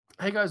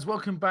Hey guys,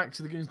 welcome back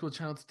to the GoonSquad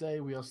channel. Today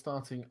we are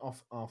starting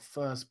off our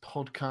first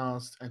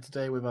podcast, and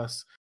today with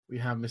us we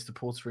have Mr.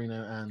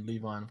 Porterino and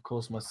Levi, and of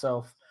course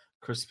myself,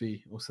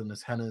 Crispy, also known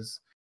as Henners,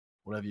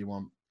 whatever you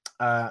want.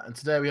 And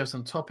today we have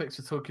some topics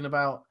we're talking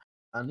about,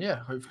 and yeah,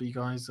 hopefully you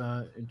guys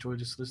enjoy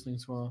just listening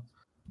to our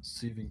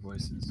soothing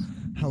voices.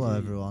 Hello,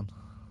 everyone.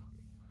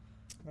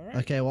 All right.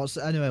 Okay, what's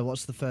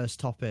the first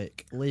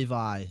topic?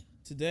 Levi.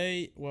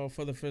 Today, well,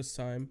 for the first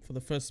time, for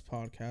the first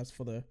podcast,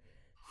 for the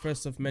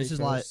first of many.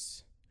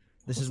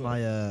 This is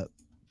my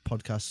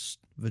podcast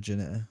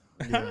virginity.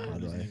 Yeah, by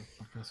the way.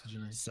 podcast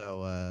virginity.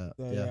 So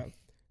yeah.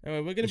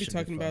 Anyway, we're gonna This be should be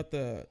talking fun. about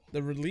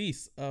the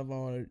release of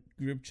our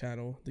group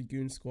channel, the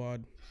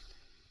GoonSquad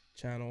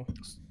channel. I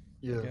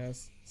Yeah.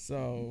 guess.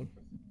 So,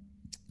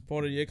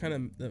 Porter, you're kind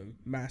of the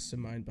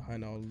mastermind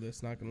behind all of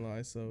this. Not gonna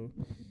lie, so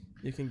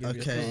you can give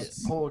your Okay.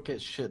 thoughts. Paul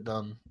gets shit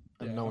done,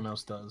 and Yeah. no one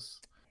else does.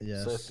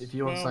 yes, So if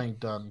you want Well- something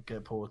done,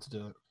 get Paul to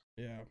do it.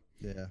 Yeah.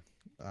 yeah,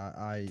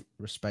 I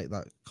respect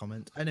that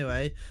comment.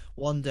 Anyway,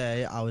 one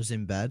day I was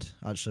in bed,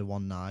 actually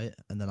one night,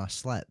 and then I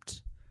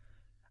slept,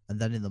 and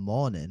then in the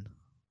morning,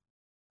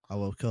 I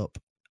woke up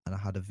and I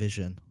had a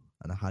vision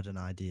and I had an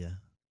idea.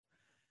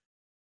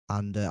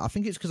 And I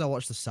think it's because I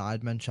watched the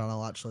Sidemen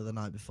channel actually the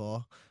night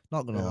before.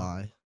 Not gonna Yeah.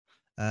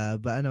 lie.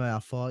 But anyway, I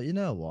thought, you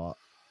know what?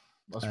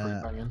 That's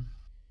pretty banging.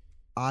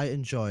 I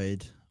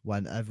enjoyed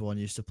when everyone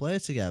used to play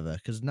together,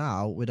 because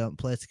now we don't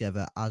play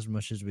together as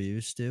much as we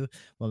used to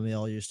when we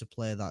all used to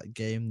play that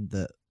game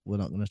that we're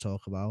not going to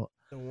talk about.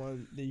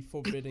 The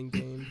forbidden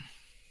game.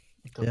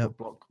 Yep.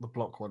 The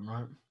block one,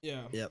 right?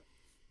 Yeah. Yep.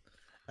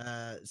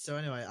 So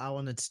anyway, I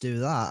wanted to do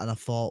that, and I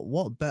thought,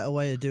 what better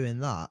way of doing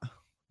that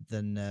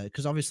than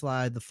because obviously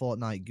I had the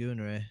Fortnite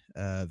Goonery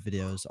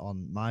videos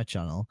on my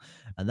channel,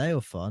 and they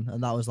were fun,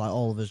 and that was like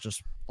all of us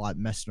just like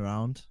messing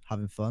around,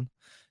 having fun.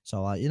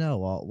 So like, you know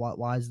what?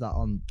 Why is that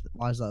on?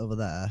 Why is that over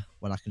there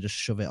when I can just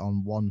shove it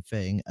on one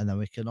thing, and then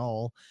we can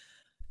all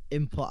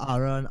input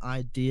our own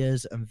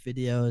ideas and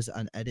videos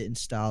and editing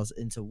styles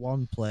into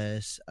one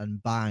place,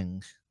 and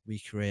bang, we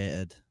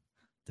created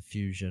the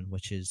fusion,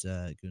 which is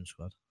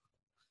GoonSquad.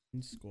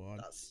 Squad.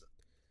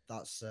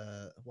 That's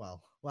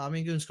well, I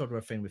mean, GoonSquad were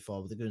a thing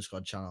before, but the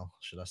GoonSquad channel,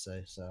 should I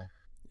say? So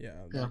Yeah,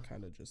 Yeah. that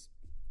kind of just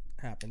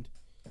happened.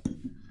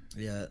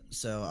 yeah,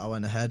 so I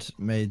went ahead,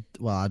 I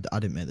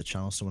didn't make the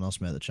channel, someone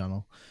else made the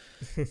channel,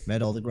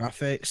 made all the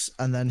graphics,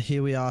 and then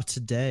here we are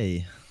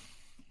today.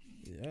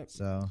 Yep.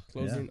 So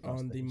Closing yeah,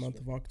 on the month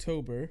of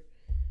October,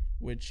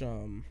 which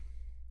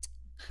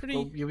pretty.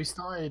 Well, yeah, we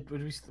started.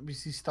 We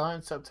started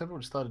in September or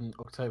we started in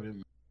October? Didn't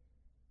we?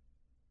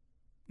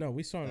 No,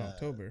 we saw in Uh,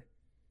 October.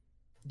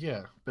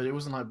 Yeah, but it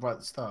wasn't like right at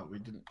the start. We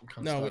didn't. Kind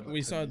of No, start in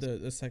we saw October.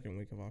 the second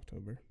week of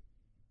October.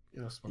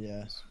 Yeah, that's fine.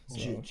 Yeah.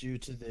 So- Due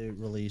to the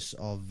release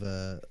of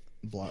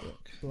Black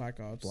Black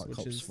Ops, Black which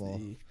Ops is 4.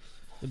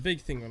 the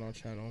big thing on our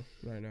channel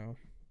right now.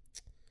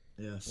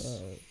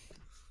 yes,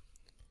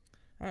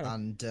 I don't know,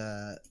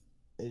 and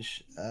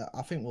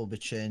I think we'll be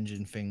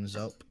changing things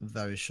up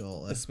very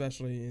shortly.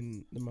 especially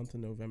in the month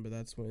of November.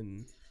 That's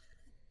when,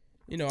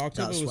 October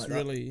That's was what that-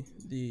 really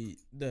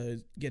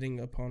the getting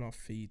up on our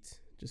feet,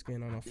 just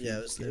getting on our feet. Yeah,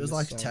 it getting was this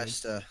like a solid,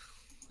 tester,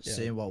 Yeah.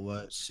 seeing what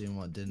worked, seeing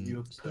what didn't. You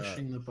were So,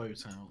 pushing the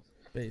boat out.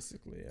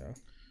 basically, yeah.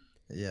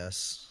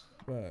 yes,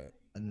 But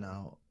and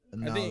now,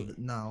 think-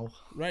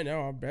 right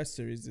now, our best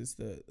series is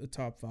the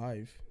top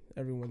 5.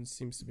 Everyone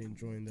seems to be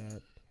enjoying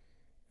that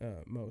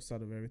most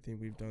out of everything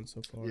we've done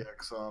so far. Yeah,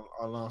 because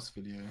our last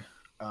video,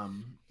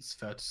 it's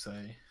fair to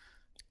say,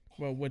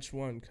 Well, which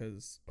one?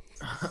 Because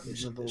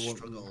it the, one,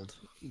 struggled.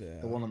 yeah.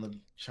 the one on the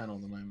channel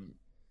at the moment.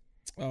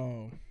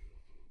 Oh,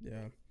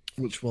 yeah.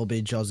 Which will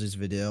be Jozzy's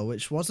video,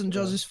 which wasn't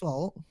Yeah. Jozzy's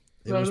fault.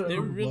 No, was no, It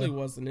Probably. really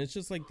wasn't. It's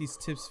just like these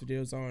tips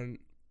videos aren't,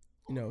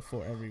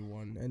 for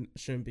everyone and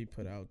shouldn't be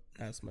put out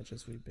as much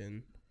as we've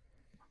been.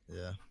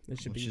 yeah. It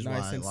should Which be is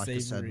nice why, and like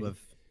savory. I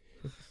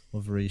said,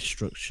 we've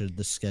restructured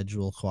the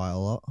schedule quite a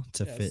lot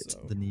to Yeah, fit so-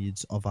 the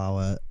needs of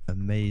our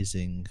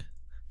amazing,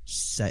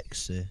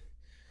 sexy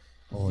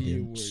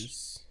audience.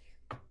 Viewers.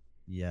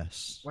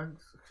 Yes.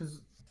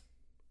 Because,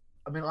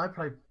 I mean,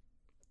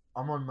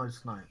 I'm on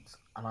most nights,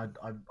 and I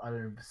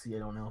don't see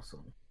anyone else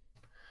on.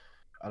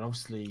 And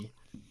obviously,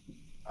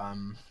 I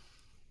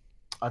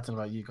don't know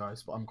about you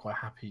guys, but I'm quite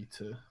happy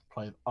to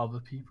play with other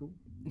people.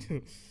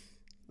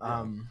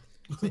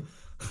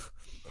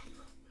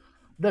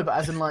 No, but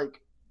as in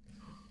like,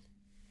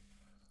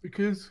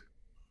 because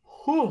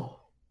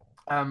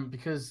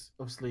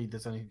obviously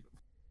there's only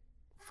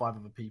 5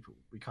 other people.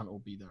 We can't all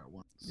be there at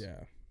once.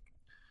 Yeah.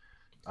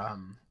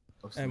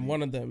 Obviously, And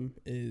one of them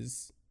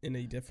is in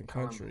a different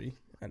Can't- country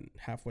and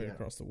halfway Yeah.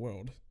 across the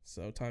world.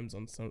 So time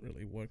zones don't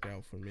really work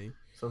out for me.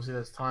 So obviously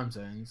there's time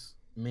zones.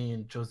 Me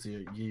and Josie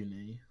are at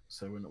uni,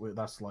 so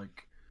that's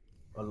like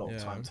a lot of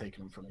Yeah. time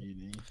taken from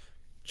uni.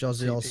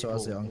 Jozzy Two also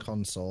has it on people.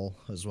 console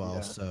as well,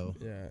 Yeah. so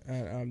Yeah,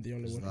 and I'm the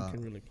only Is one that- who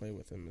can really play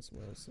with him as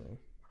well. So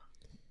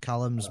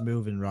Callum's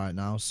moving right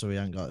now, so he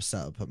ain't got it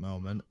set up at the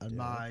moment. And Yeah.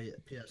 my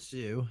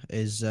PSU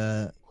is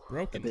a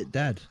broken. bit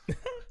dead.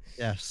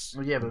 Yes.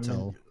 Well, yeah, but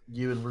until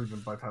you and Ruben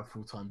both have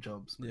full-time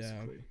jobs, Yeah.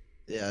 basically.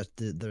 Yeah,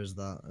 there's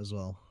that as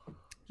well.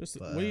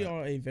 We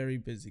are a very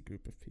busy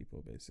group of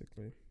people,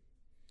 basically.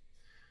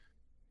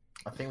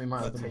 I think we might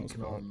For have the most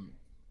taken part. on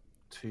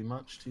too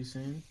much too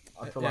soon.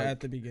 I feel Yeah, like at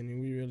the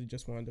beginning, we really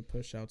just wanted to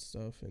push out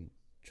stuff and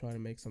try to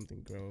make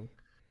something grow.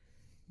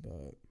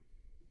 But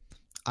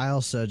I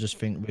also just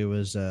think we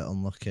was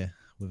unlucky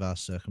with our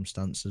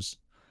circumstances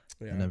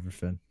and yeah,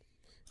 everything.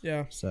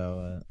 yeah,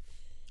 So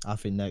I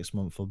think next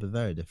month will be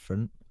very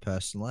different,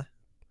 personally.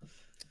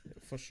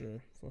 for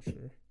sure, for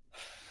sure.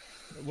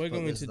 We're But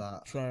going there's to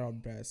that. try our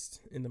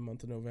best in the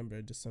month of November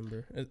and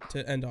December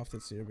to end off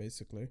this year,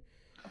 basically.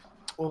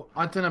 well,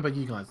 I don't know about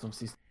you guys.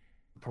 Obviously, it's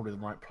probably the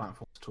right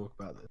platform to talk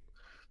about this.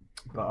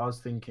 But I was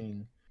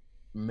thinking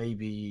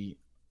maybe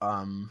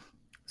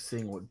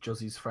seeing what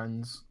Juzzy's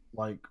friends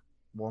like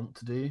want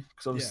to do,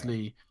 because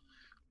obviously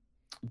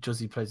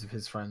Juzzy plays with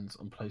his friends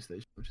on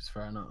PlayStation, which is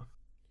fair enough.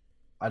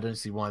 I don't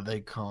see why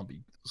they can't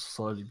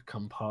slowly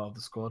become part of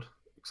the squad,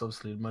 because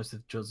obviously most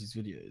of Juzzy's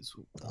videos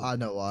I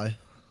know why.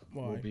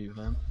 will be with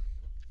them.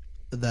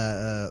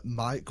 Their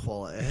mic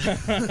quality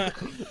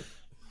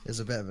is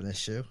a bit of an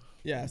issue.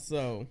 Yeah,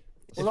 so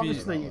Well,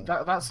 obviously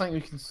that's something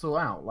we can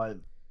sort out. Like,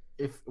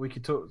 if we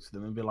could talk to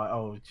them and be like,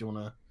 "Oh, do you want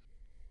to?"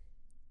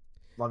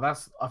 Like,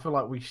 I feel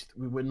like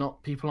we're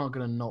not. People aren't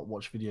going to not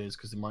watch videos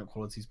because the mic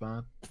quality's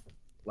bad.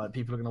 Like,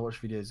 people are going to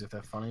watch videos if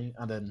they're funny,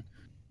 and then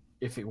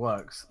if it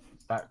works,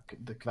 that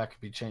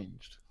could be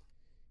changed.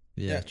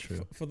 Yeah,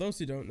 true. For those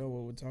who don't know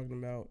what we're talking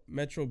about,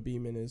 Metro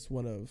Beeman is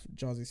one of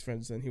Jozzy's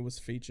friends, and he was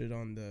featured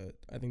on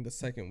I think the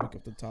second week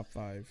of the top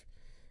 5.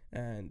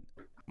 And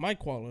my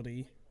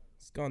quality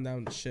has gone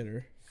down to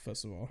shitter.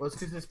 First of all, Well, it's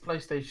because this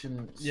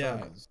PlayStation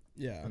servers.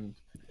 Yeah, And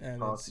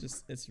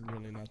it's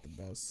really not the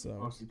best. So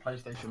obviously,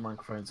 PlayStation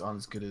microphones aren't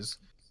as good as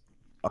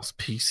us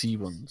PC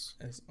ones.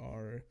 as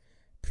our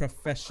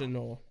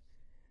professional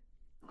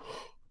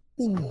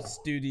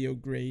studio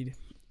grade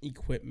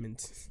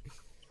equipment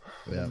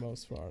for the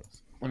most part.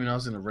 I mean, I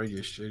was in a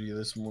radio studio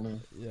this morning.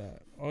 Yeah.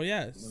 Oh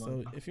yeah.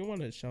 So if you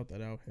want to shout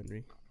that out,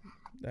 Henry,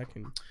 that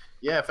can.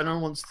 Yeah, if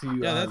anyone wants to.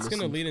 Yeah, that's listen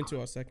gonna lead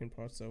into our second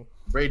part. So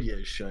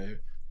radio show.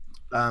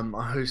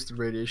 I host a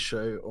radio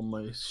show on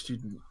my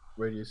student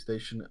radio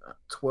station at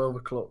 12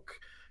 o'clock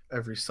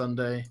every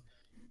Sunday.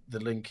 The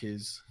link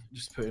is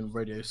just put in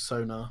Radio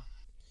Sonar.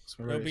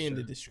 it'll be in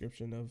the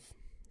description of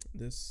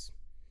this.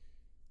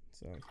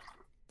 So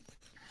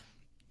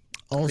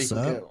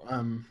Also,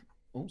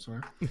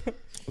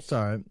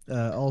 sorry.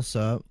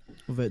 Also,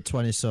 with it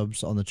 20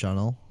 subs on the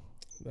channel.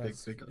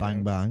 that's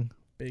Bang bang.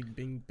 big,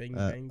 bing, bang,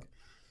 bang.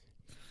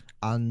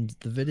 And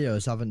the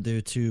videos haven't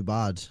do too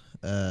bad.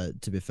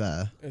 To be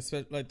fair,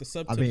 Like the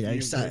sub. I mean,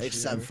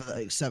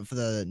 except for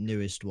the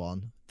newest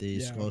one, the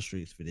Score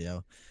Streaks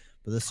video,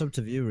 but the sub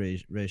to view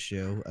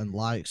ratio and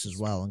likes as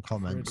well and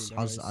comments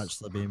has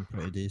actually been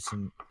pretty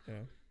decent. Yeah.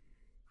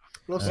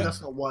 Well, obviously,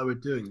 that's not why we're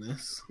doing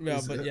this.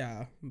 Yeah,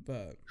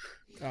 but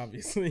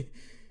obviously,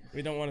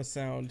 we don't want to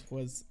sound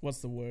what's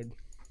the word?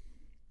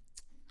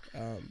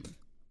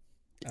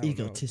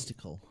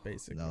 Egotistical.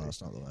 Basically. No,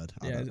 that's not the word.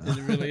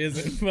 It really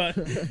isn't.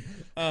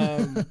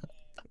 But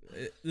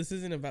this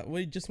isn't about.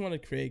 We just want to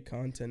create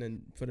content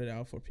and put it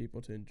out for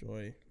people to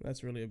enjoy.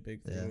 That's really a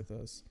big thing with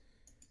us.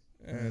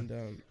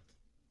 And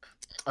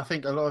I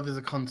think a lot of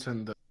the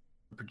content that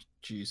we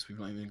produce, we've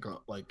not even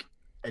got like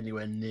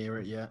anywhere near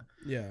it yet.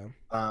 Yeah.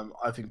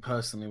 I think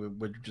personally,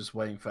 we're just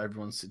waiting for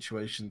everyone's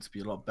situation to be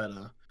a lot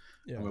better.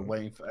 Yeah. And we're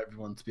waiting for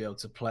everyone to be able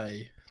to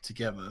play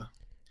together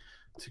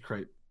to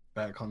create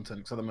better content.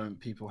 Because at the moment,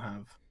 people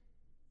have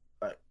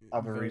like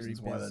other Very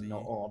reasons why they're busy.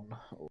 not on.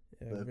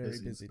 Yeah, they're very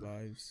busy. busy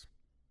lives.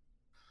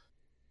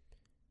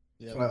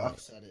 Yeah, Well, like I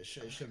said, it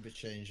should be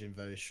changing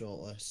very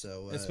shortly.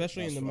 So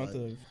Especially in that's the month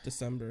why- of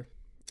December,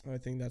 I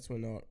think that's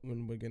when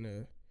we're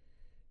gonna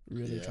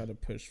really try to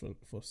push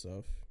for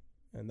stuff,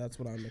 and that's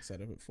what I'm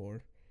excited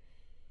for.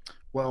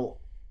 Well,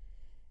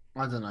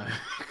 I don't know,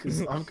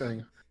 because I'm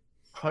going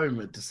home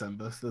in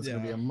December, so there's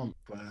going to be a month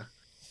where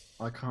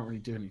I can't really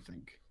do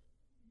anything.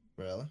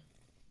 Really?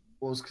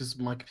 Well, it's because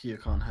my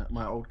computer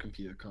my old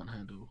computer can't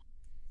handle.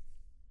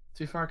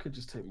 To be fair, I could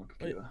just take my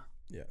computer.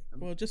 Yeah.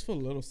 Well, just for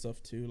little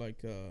stuff too,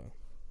 like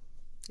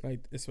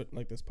this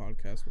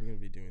podcast, we're gonna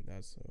be doing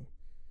that. So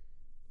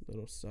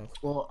little stuff.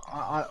 Well,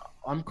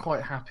 I'm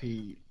quite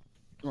happy.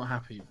 Not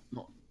happy.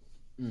 Not.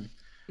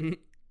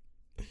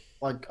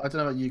 Like, I don't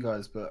know about you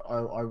guys, but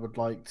I would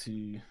like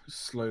to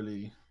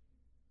slowly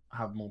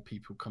have more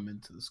people come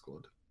into the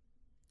squad.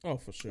 Oh,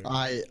 for sure.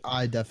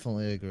 I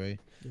definitely agree.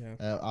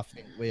 Yeah. I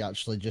think we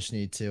actually just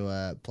need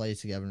to play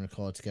together and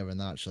record together, and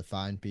then actually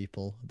find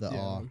people that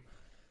are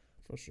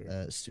for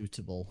sure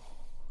suitable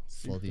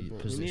for the Suitable.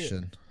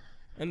 position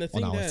And the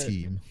thing on our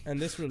team. And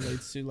this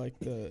relates to like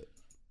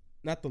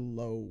not the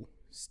low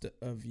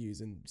views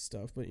and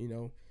stuff, but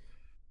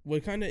we're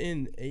kind of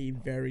in a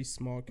very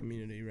small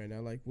community right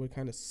now. Like we're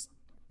kind of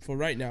for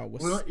right now.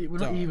 We're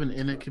not even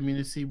in a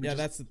community. We're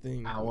that's the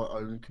thing. Our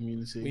own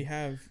community. We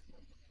have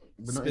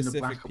we're not in the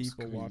specific Black Ops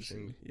people community.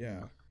 watching.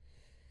 Yeah.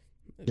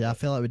 Yeah, I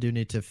feel like we do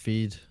need to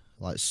feed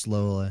like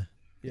slowly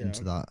Yeah.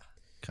 into that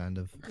kind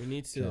of. We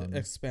need to genre.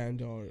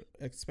 expand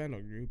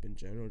our group in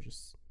general.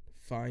 Just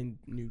find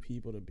new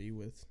people to be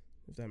with,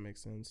 if that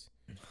makes sense.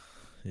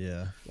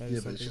 Yeah. That Yeah,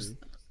 is but it's something just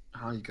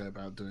how you go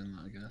about doing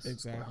that, I guess.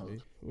 It's quite hard.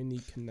 exactly. We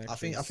need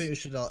connections. I think we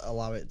should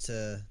allow it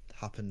to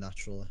happen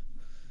naturally,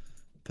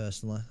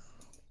 personally,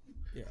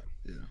 Yeah.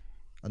 Yeah.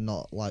 and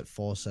not like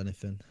force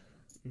anything.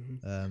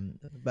 Mm-hmm.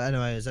 But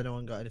anyway, has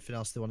anyone got anything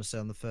else they want to say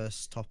on the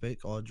first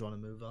topic, or do you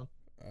want to move on?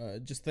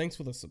 Just thanks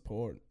for the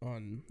support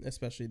on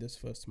especially this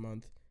first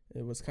month.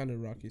 It was kind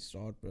of rocky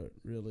start, but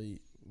really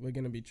we're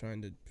gonna be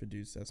trying to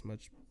produce as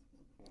much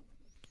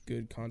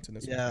good content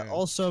as we Yeah. can.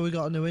 Also, we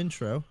got a new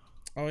intro.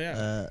 Oh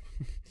yeah.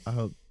 I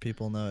hope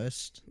people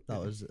noticed.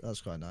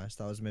 That's quite nice.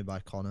 That was made by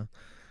Connor.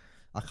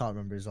 I can't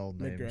remember his old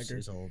name. McGregor.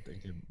 His old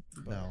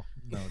no,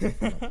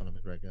 definitely not Conor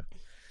McGregor.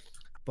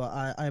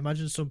 But I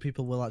imagine some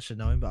people will actually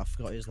know him. But I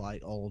forgot his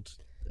like old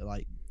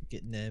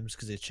get names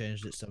because he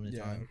changed it so many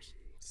times.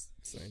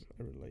 Same.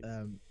 I relate.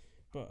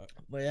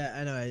 But yeah.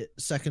 Anyway,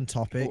 second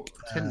topic.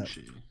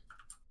 Tenchi.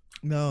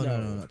 No,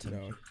 not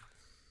Tenchi.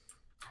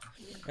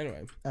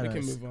 Anyway, we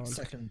Anyways, can move on.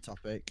 Second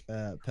topic.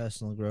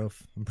 Personal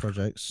growth and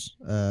projects.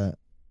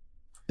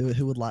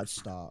 Who would like to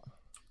start?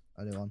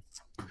 Anyone?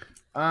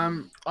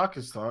 I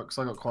could start because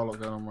I got quite a lot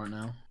going on right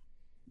now.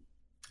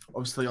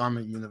 Obviously, I'm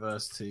at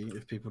university.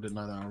 If people didn't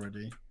know that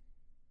already,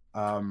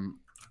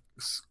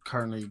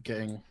 currently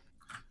getting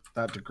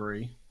that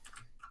degree.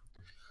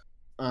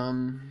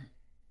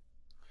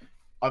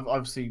 I've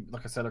obviously,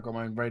 like I said, I've got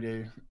my own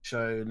radio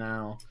show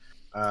now.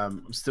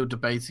 I'm still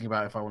debating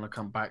about if I want to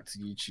come back to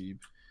YouTube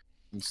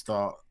and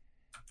start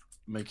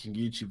making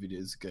YouTube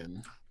videos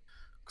again,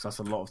 because that's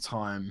a lot of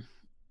time.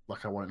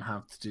 Like I won't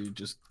have to do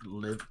just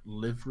live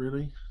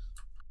really.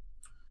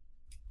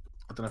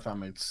 I don't know if that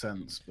made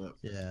sense, but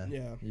Yeah.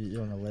 Yeah. You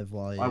want to live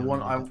while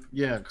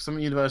you. because I'm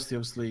at university.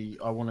 Obviously,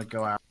 I want to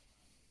go out.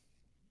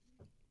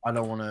 I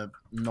don't want to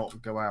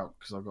not go out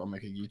because I've got to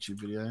make a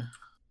YouTube video.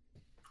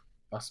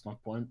 That's my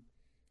point.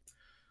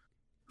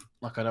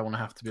 Like I don't want to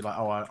have to be like,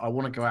 oh, I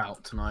want to go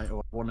out tonight, or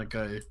I want to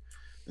go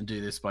and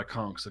do this, but I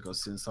can't because I've got to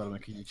sit inside and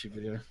make a YouTube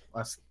video.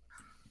 That's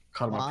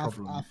kind of my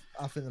problem.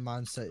 I think the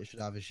mindset you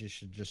should have is you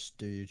should just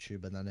do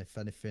YouTube, and then if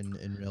anything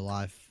in real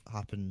life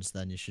happens,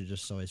 then you should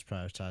just always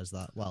prioritize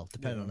that. Well,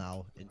 depending on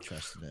how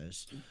interesting it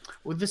is.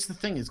 Well, this is the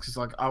thing is because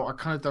like I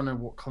kind of don't know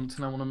what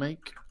content I want to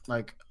make.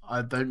 Like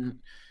I don't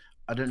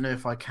know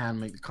if I can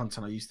make the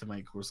content I used to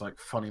make was like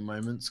funny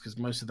moments, because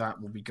most of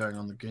that will be going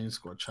on the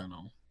GoonSquad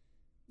channel.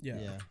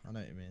 Yeah. I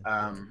know what you mean.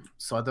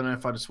 So I don't know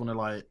if I just want to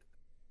like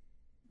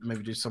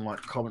maybe do some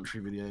like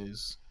commentary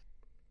videos,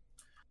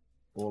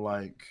 or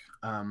like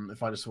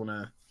if I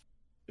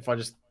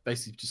just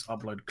basically just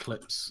upload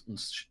clips and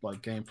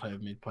like gameplay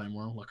of me playing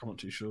well. Like I'm not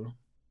too sure.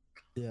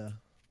 Yeah,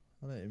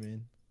 I know what you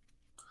mean.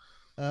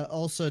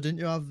 Also, didn't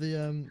you have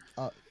the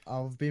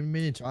I've been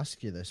meaning to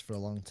ask you this for a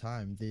long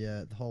time.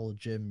 The whole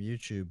gym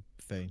YouTube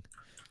thing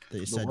that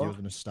you said you were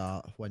going to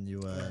start when you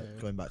were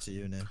going back to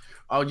uni.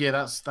 Oh yeah,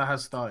 that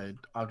has started.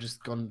 I've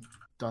just done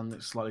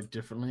it slightly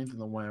differently than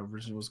the way I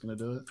originally was going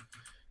to do it.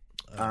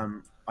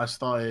 I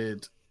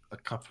started a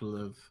couple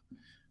of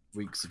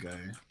weeks ago,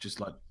 just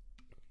like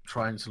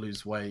trying to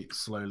lose weight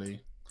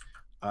slowly.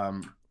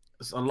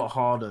 It's a lot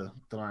harder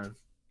than I've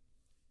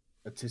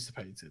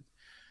anticipated.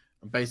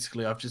 And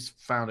basically, I've just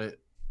found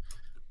it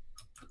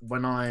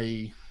when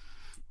I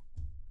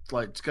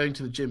like going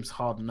to the gym's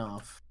hard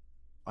enough.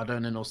 I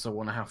don't then also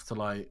want to have to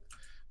like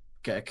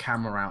get a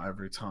camera out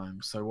every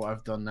time. So what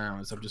I've done now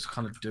is I'm just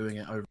kind of doing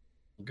it over a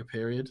longer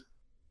period.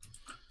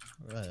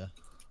 Right.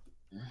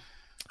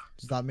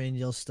 Does that mean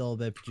you'll still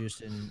be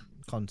producing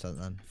content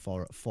then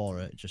for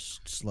it,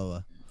 just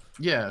slower?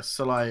 Yeah.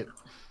 So like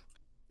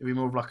it'd be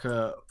more of like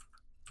a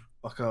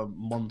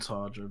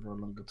montage over a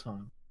longer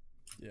time.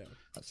 Yeah.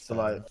 So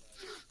like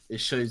it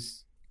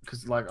shows,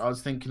 because like I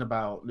was thinking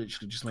about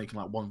literally just making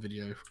like one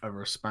video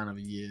over a span of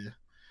a year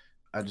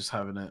and just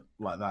having it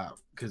like that,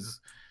 because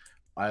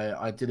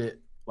I did it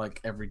like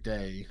every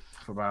day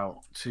for about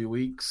 2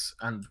 weeks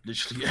and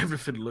literally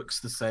everything looks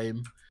the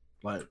same.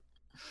 Like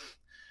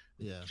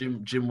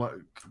gym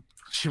work,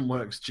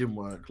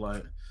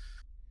 like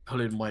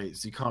pulling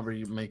weights. You can't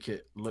really make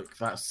it look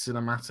that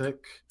cinematic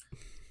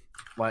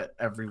like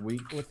every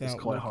week. Without it's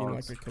quite looking hard.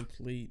 like a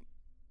complete,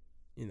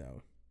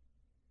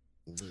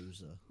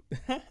 loser.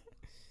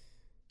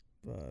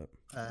 But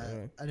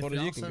anything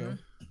else, Henry?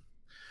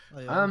 Oh,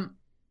 yeah.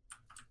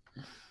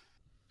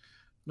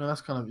 No,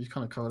 that's you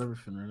kind of covered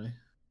everything really.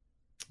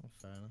 Oh,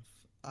 fair enough.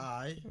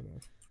 I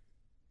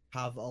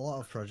have a lot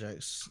of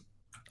projects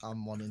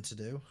I'm wanting to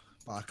do,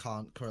 but I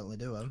can't currently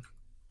do them.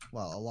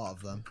 Well, a lot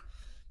of them,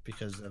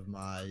 because of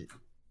my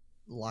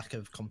lack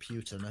of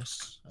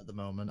computerness at the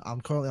moment.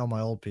 I'm currently on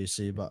my old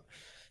PC, but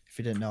if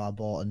you didn't know, I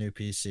bought a new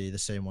PC, the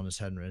same one as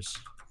Henry's.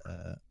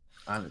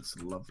 And it's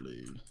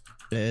lovely.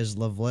 It is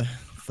lovely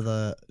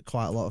for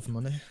quite a lot of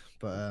money,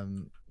 but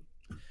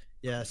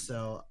yeah.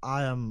 So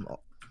I am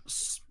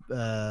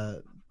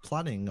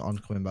planning on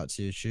coming back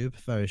to YouTube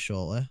very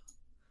shortly,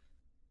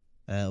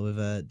 with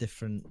a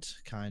different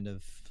kind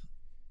of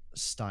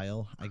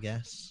style, I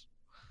guess.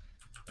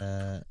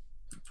 The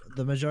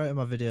majority of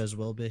my videos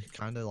will be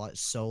kind of like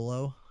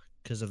solo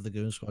because of the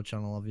GoonSquad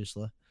channel,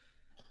 obviously.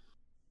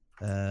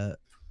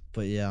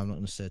 But yeah, I'm not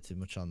going to say too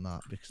much on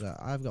that because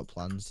I've got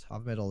plans.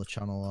 I've made all the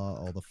channel art,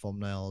 all the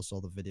thumbnails,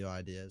 all the video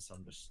ideas.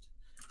 I'm just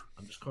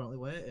currently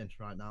waiting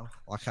right now,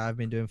 like I've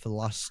been doing for the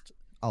last,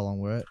 how long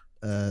were it?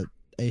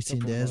 18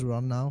 Couple days months. we're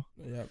on now.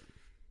 Yep.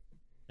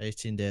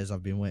 18 days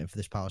I've been waiting for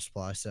this power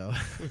supply. So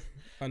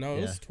I know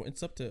Yeah.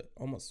 it's up to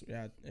almost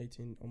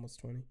 18, almost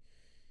 20.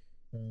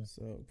 Mm.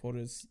 So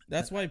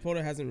that's why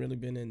Porter hasn't really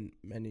been in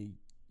many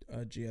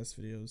GS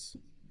videos.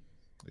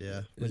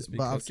 yeah, It's but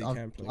because he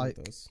can't play like,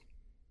 with us.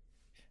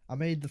 I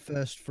made the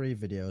first 3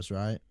 videos,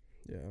 right?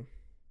 Yeah.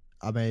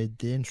 I made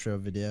the intro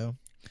video,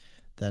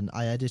 then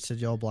I edited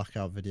your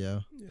blackout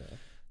video, Yeah.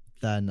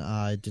 then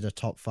I did a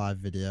top 5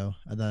 video,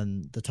 and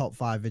then the top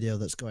 5 video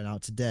that's going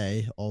out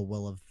today or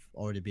will have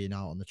already been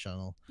out on the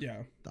channel.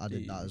 Yeah. I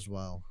did that as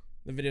well.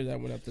 The video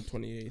that went up the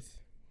 28th,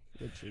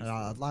 which is And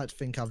I'd like to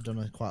think I've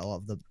done quite a lot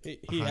of the he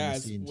behind the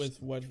has scenes.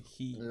 with what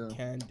he Yeah.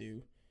 can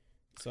do.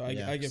 So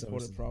Yeah, I give so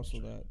Porter it's- props for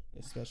that,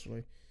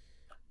 especially.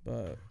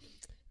 But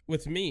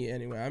with me,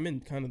 anyway, I'm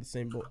in kind of the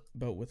same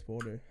boat with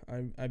Porter.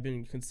 I've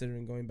been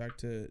considering going back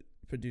to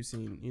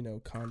producing,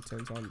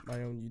 content on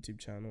my own YouTube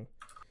channel.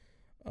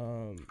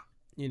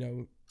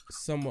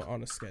 Somewhat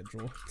on a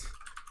schedule.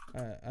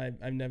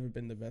 I've never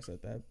been the best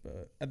at that,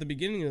 but at the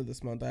beginning of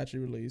this month, I actually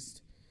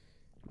released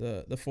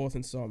the 4th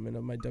installment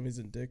of my Dummies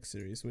and Dicks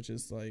series, which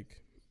is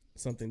like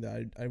something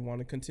that I want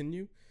to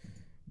continue,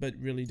 but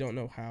really don't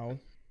know how.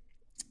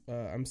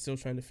 I'm still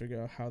trying to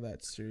figure out how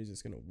that series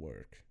is gonna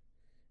work,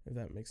 if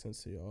that makes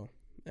sense to y'all.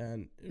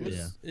 And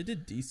it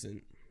did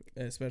decent,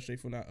 especially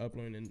if we're not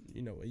uploading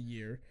in a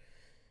year.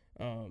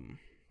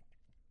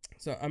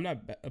 So I'm not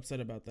upset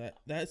about that.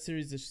 That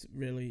series is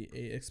really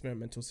a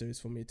experimental series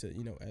for me to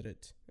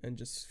edit and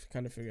just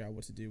kind of figure out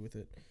what to do with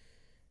it.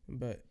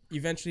 But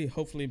eventually,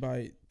 hopefully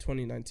by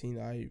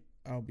 2019,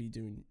 I'll be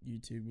doing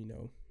YouTube.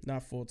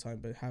 Not full time,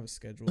 but have a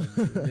schedule.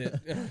 And doing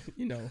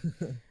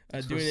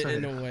it, doing it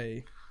in a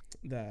way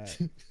that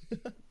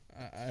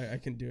I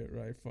can do it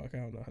right. Fuck, I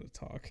don't know how to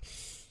talk.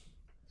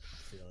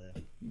 Feel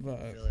it.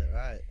 But Feel it,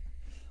 right.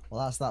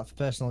 Well, that's that for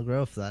personal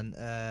growth then.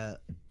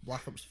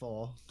 Black Ops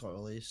 4 got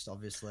released,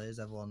 obviously. Is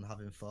everyone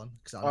having fun?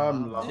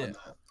 I'm loving it.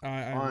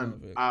 I I'm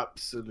love it.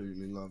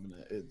 absolutely loving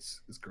it.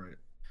 It's great.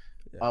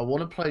 Yeah. I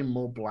want to play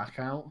more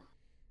Blackout.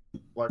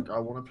 Like I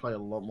want to play a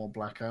lot more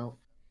Blackout,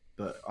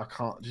 but I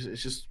can't.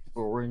 It's just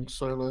boring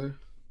solo,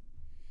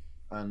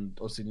 and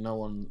obviously no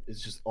one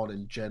is just on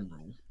in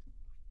general.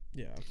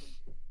 Yeah.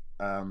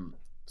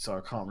 So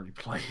I can't really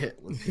play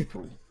it with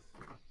people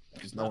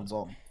because no one's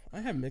on. I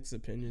have mixed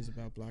opinions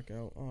about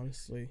Blackout,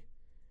 honestly.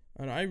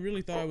 And I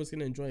really thought I was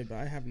gonna enjoy it, but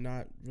I have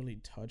not really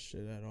touched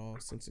it at all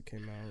since it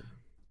came out.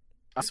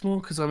 That's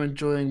more because I'm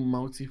enjoying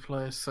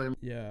multiplayer so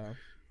Yeah.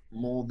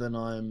 more than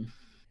I'm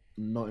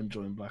not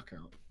enjoying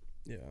Blackout.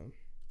 Yeah.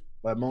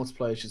 Like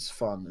multiplayer is just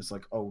fun. It's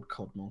like old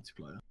COD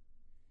multiplayer.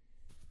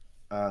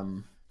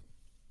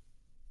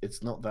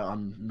 It's not that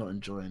I'm not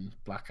enjoying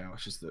Blackout.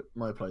 It's just that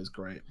multiplayer is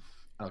great.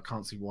 I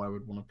can't see why I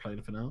would want to play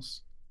anything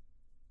else.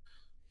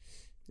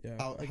 Yeah.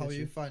 How are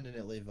you finding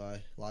it, Levi?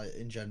 Like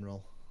in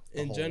general?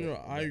 In general,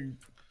 I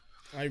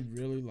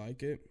really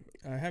like it.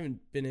 I haven't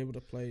been able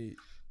to play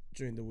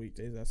during the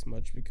weekdays as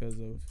much because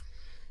of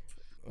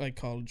like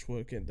college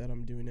work and that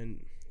I'm doing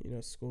in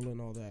school and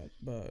all that.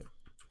 But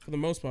for the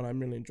most part, I'm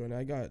really enjoying it.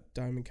 I got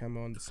diamond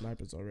camo on the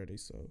snipers already,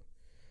 so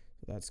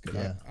that's good.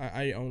 Yeah.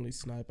 I only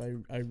snipe.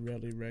 I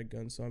rarely red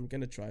gun, so I'm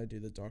gonna try to do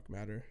the dark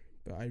matter.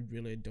 But I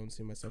really don't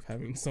see myself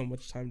having so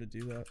much time to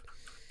do that.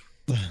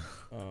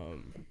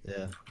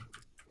 Yeah.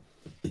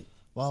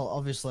 Well,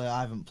 obviously I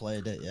haven't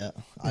played it yet.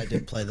 I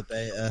did play the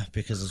beta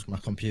because my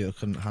computer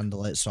couldn't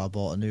handle it, so I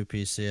bought a new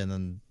PC, and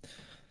then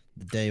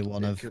the day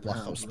one of couldn't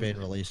Black Ops handle being it.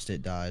 released,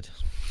 it died.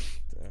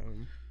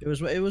 Damn. It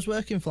was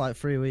working for like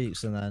 3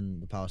 weeks, and then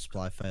the power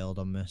supply failed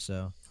on me.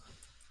 So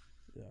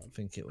Yeah. I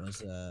think it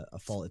was a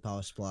faulty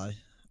power supply.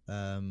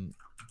 But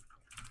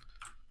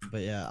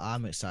yeah,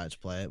 I'm excited to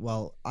play it.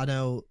 Well, I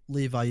know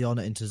Levi, you're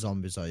not into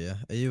zombies, are you?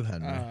 Are you,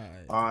 Henry?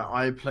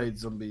 I played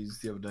zombies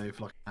the other day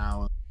for like an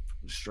hour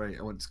straight.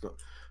 I went to go.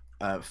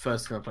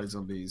 First time I played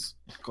zombies,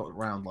 got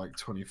around like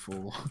 24,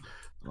 and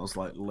I was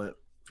like lit.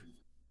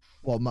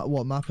 What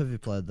map have you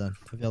played then?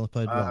 Have you only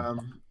played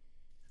one?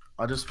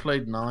 I just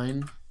played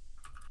 9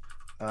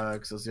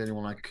 because that's the only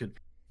one I could.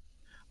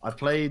 I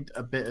played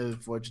a bit of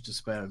Voyage of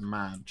Despair and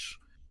Madge,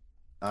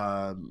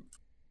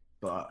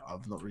 but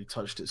I've not really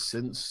touched it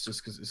since,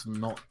 just because it's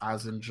not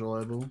as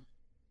enjoyable.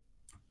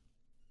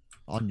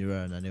 On your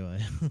own,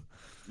 anyway.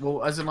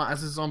 Well, as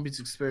a zombies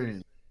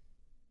experience,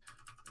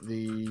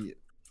 the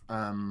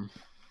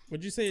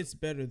Would you say it's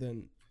better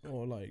than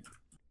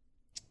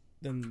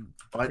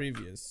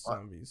previous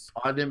zombies?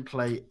 I didn't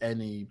play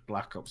any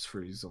Black Ops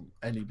 3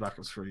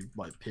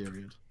 like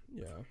period.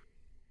 Yeah.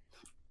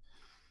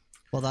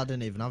 Well, that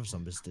didn't even have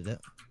zombies, did it?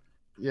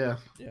 Yeah.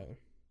 Yeah.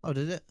 Oh,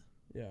 did it?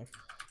 Yeah.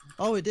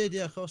 Oh, it did.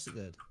 Yeah, of course it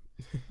did.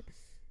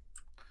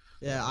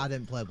 Yeah, I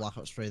didn't play Black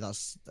Ops 3.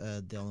 That's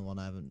the only one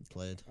I haven't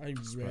played. I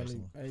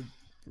surprisingly.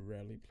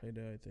 rarely played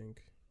it. I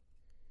think.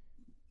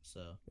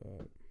 So,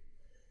 But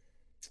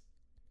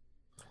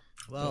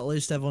well, at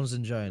least everyone's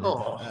enjoying it.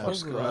 Oh,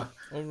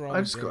 overall,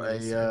 I just got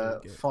gaming is a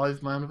really good.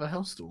 5-man with a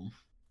Hellstorm.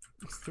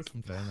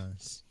 Very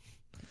nice.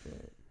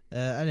 But,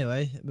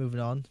 Anyway,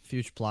 moving on.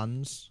 Future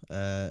plans.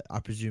 I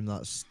presume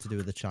that's to do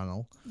with the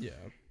channel. yeah.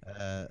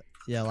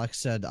 Yeah, like I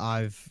said,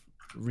 I've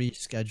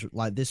rescheduled.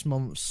 Like this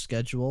month's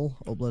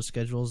upload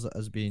schedules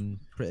has been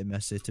pretty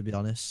messy, to be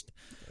honest.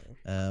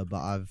 But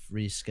I've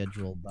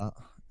rescheduled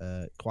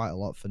that quite a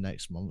lot for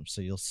next month,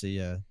 so you'll see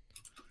a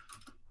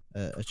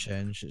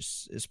change.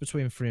 It's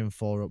between 3 and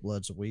 4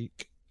 uploads a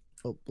week.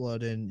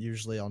 Uploading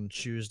usually on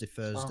Tuesday,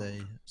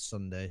 Thursday,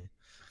 Sunday,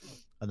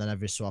 and then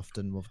every so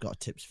often we've got a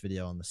tips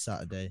video on the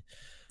Saturday.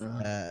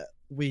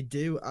 We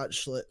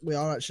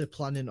are actually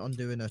planning on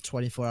doing a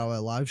 24-hour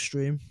live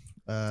stream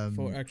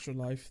For Extra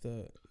Life,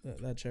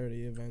 that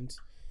charity event.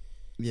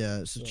 Yeah,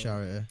 it's a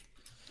charity.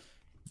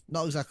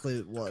 Not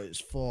exactly what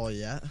it's for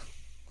yet.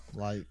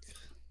 Like,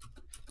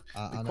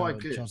 I know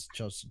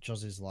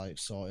Joz is like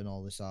sorting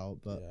all this out,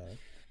 but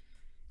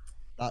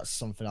that's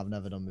something I've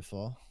never done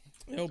before.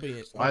 It'll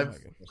be.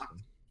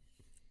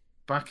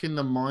 Back in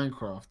the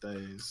Minecraft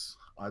days,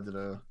 I did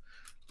a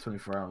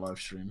 24-hour live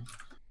stream,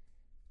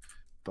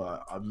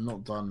 but I've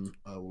not done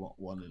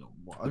one in a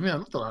while. I mean, I've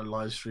not done a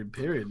live stream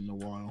period in a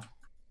while.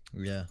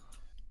 Yeah,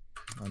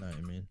 I know what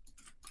you mean.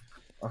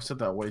 I've said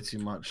that way too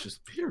much.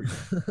 Just period.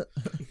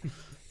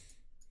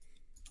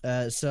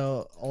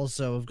 So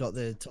also we've got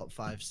the top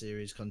 5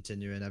 series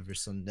continuing every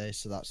Sunday,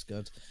 so that's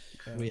good.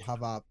 We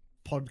have our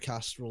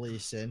podcast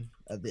releasing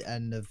at the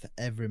end of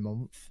every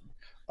month.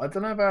 I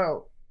don't know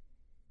about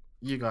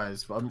you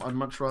guys, but I'd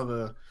much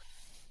rather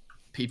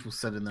people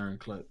sending their own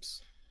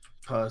clips,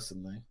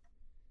 personally.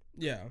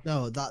 Yeah.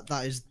 No,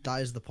 that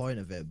is the point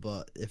of it.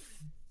 But if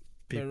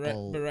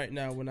people, but right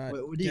now we're not.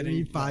 we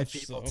need 5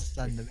 people to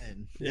send them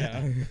in.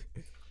 Yeah.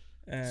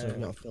 So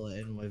we've got to fill it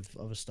in with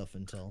other stuff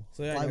until.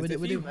 So yeah, like, guys,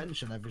 we do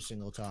mention every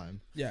single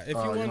time. Yeah, if you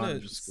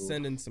want to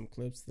send in some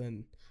clips,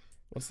 then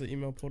what's the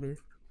email folder?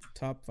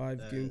 Top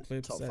 5 Goon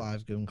clips. Top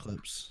 5 Goon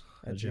clips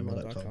at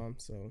gmail.com.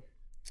 So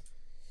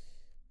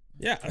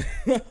yeah.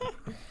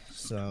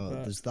 So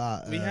there's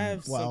that. We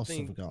have what else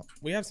have we got?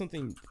 We have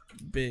something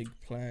big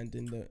planned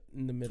in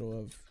the middle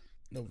of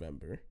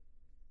November,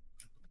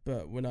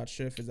 but we're not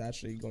sure if it's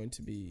actually going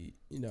to be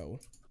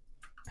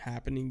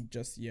happening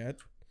just yet.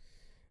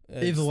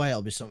 Either way,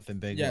 it'll be something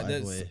big. Yeah,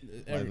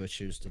 whatever we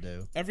choose to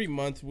do. Every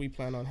month we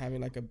plan on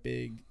having like a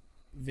big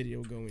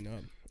video going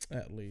up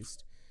at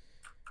least,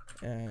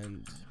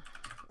 and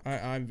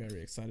I'm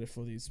very excited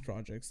for these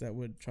projects that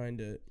we're trying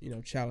to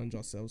challenge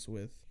ourselves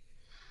with.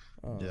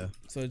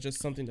 So it's just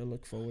something to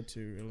look forward to,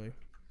 really.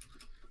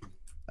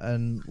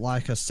 And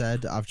like I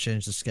said, I've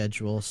changed the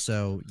schedule,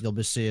 so you'll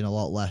be seeing a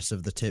lot less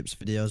of the tips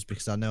videos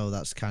because I know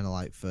that's kind of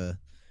like for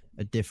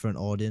a different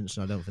audience,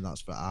 and I don't think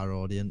that's for our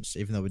audience,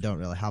 even though we don't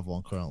really have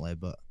one currently.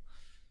 But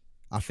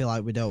I feel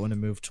like we don't want to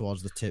move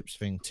towards the tips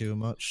thing too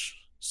much,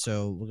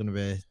 so we're going to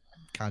be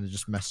kind of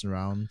just messing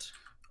around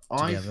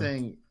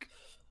together.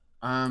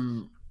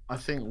 I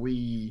think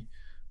we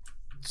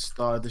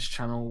started this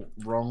channel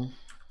wrong.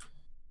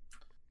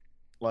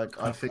 Like,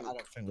 I don't think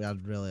we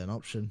had really an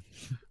option.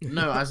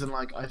 No, as in,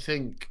 like, I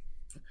think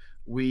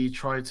we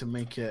tried to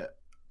make it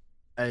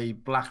a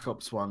Black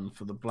Ops one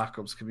for the Black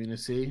Ops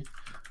community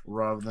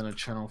rather than a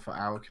channel for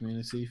our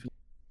community.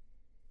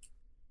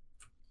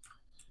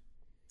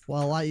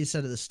 Well, like you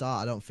said at the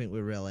start, I don't think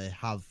we really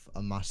have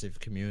a massive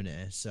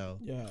community, so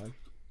yeah,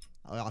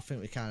 I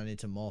think we kind of need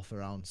to morph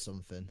around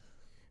something.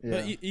 Yeah.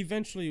 But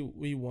eventually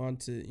we want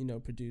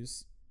to,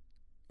 produce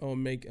or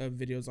make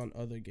videos on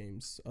other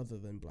games other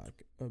than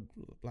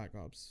Black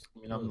Ops.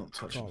 I mean, I'm not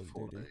touching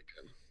Fortnite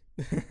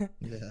again.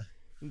 Yeah.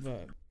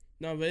 But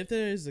if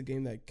there is a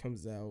game that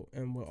comes out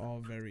and we're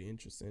all very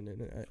interested in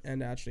it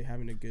and actually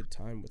having a good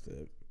time with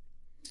it,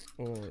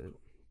 or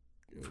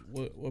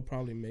we'll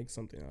probably make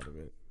something out of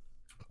it.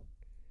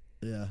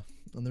 Yeah,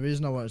 and the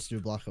reason I wanted to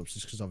do Black Ops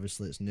is because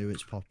obviously it's new,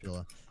 it's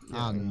popular,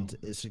 and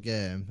it's a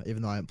game.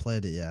 Even though I haven't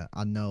played it yet,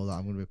 I know that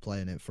I'm going to be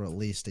playing it for at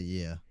least a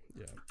year.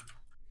 Yeah.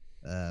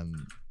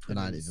 And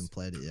I haven't even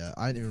played it yet.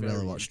 I ain't even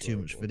really watched too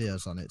much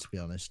videos on it, to be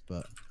honest,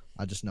 but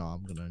I just know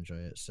I'm going to enjoy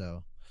it.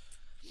 So,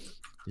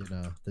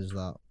 there's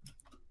that.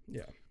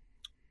 Yeah.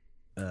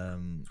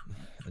 And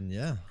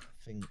yeah,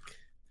 I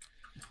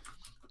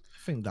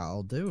think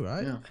that'll do,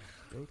 right? Yeah.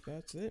 I think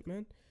that's it,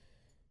 man.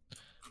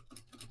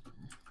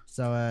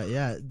 So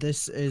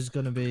this is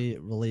going to be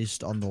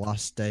released on the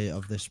last day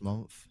of this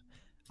month,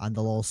 and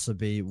there'll also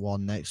be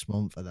one next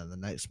month, and then the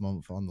next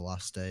month on the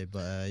last day.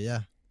 But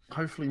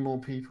hopefully more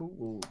people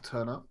will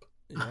turn up.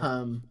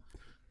 Yeah.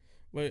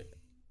 Wait,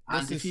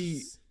 I think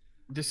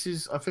this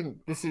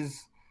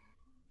is.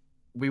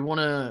 We want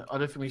to. I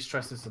don't think we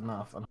stress this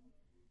enough. And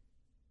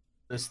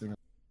listening,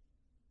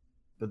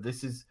 but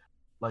this is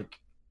like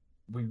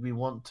we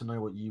want to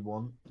know what you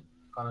want,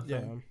 kind of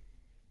thing. Yeah.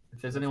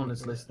 If there's anyone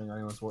that's listening,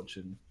 anyone's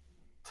watching,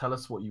 tell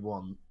us what you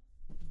want,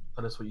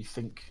 Tell us what you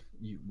think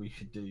we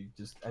should do.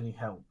 Just any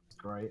help, is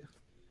great.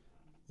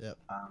 Yep.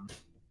 Um,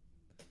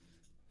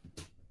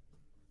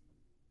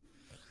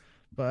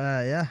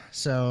 But yeah,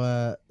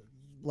 so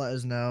let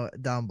us know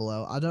down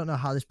below. I don't know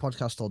how this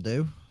podcast will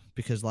do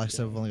because, like I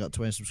said, we've only got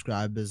 20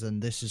 subscribers,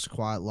 and this is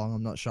quite long.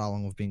 I'm not sure how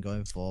long we've been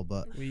going for,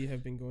 but We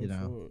have been going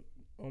for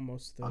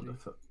almost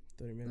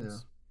 30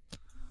 minutes.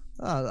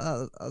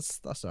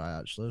 That's all right.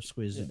 Actually, we've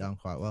squeezed it down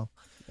quite well.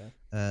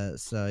 Yeah.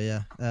 So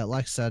yeah,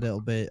 like I said,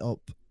 it'll be up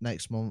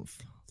next month.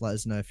 Let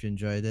us know if you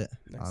enjoyed it,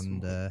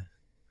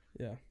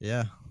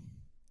 yeah.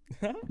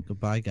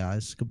 Goodbye,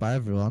 guys. Goodbye,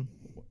 everyone.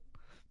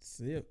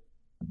 See you.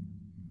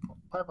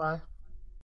 Bye bye.